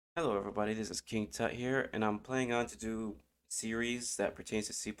Hello everybody, this is King Tut here, and I'm planning on to do series that pertains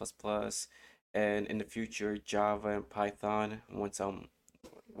to C++ and in the future Java and Python once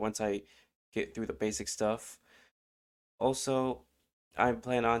I get through the basic stuff. Also, I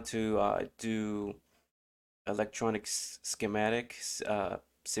plan on to do electronics schematics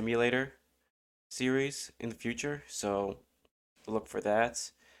simulator series in the future, so look for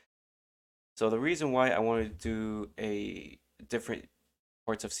that. So the reason why I wanted to do a different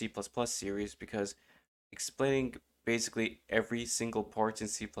parts of C++ series because explaining basically every single part in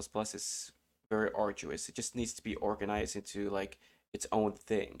C++ is very arduous. It just needs to be organized into like its own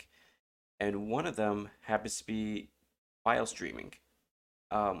thing. And one of them happens to be file streaming,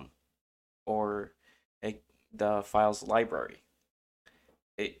 um, or a, the files library.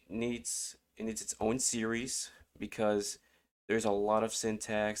 It needs its own series because there's a lot of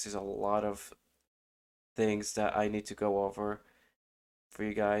syntax, there's a lot of things that I need to go over for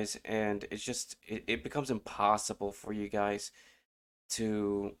you guys, and it becomes impossible for you guys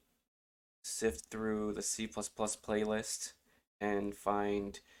to sift through the C++ playlist and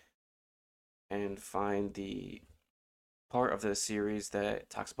find the part of the series that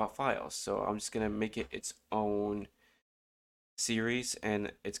talks about files. So I'm just gonna make it its own series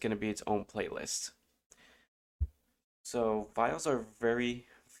and it's gonna be its own playlist. So files are very,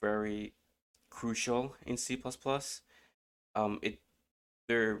 very crucial in C++. It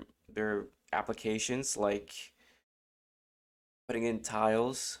they're they're applications like putting in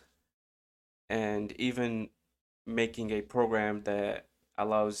tiles and even making a program that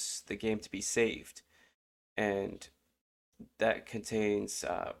allows the game to be saved. And that contains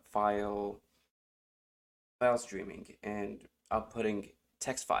file streaming and outputting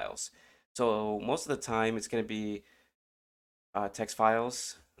text files. So most of the time, it's going to be text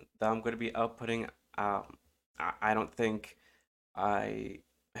files that I'm going to be outputting. I don't think I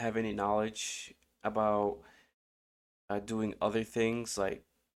have any knowledge about doing other things like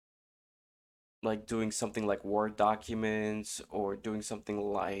doing something like Word documents or doing something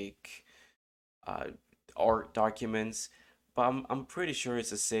like uh, art documents, but I'm pretty sure it's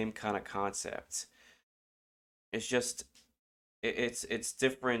the same kind of concept. It's just it's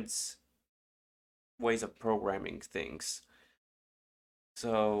different ways of programming things.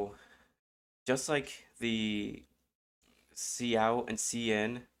 So just like the cout and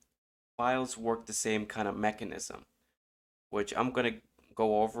cin files work the same kind of mechanism, which I'm gonna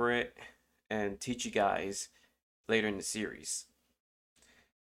go over it and teach you guys later in the series.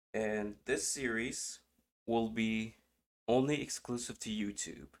 And this series will be only exclusive to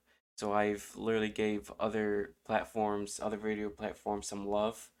YouTube. So I've literally gave other platforms, other video platforms some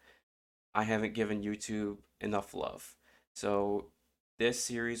love. I haven't given YouTube enough love. So this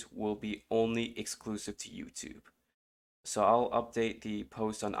series will be only exclusive to YouTube. So I'll update the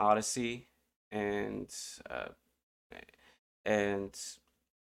post on Odyssey and uh, and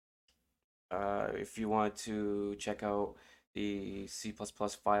if you want to check out the C++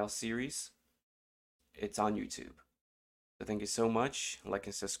 file series, it's on YouTube. So thank you so much. Like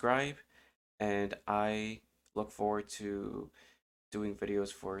and subscribe, and I look forward to doing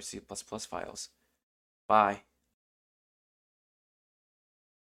videos for C++ files. Bye.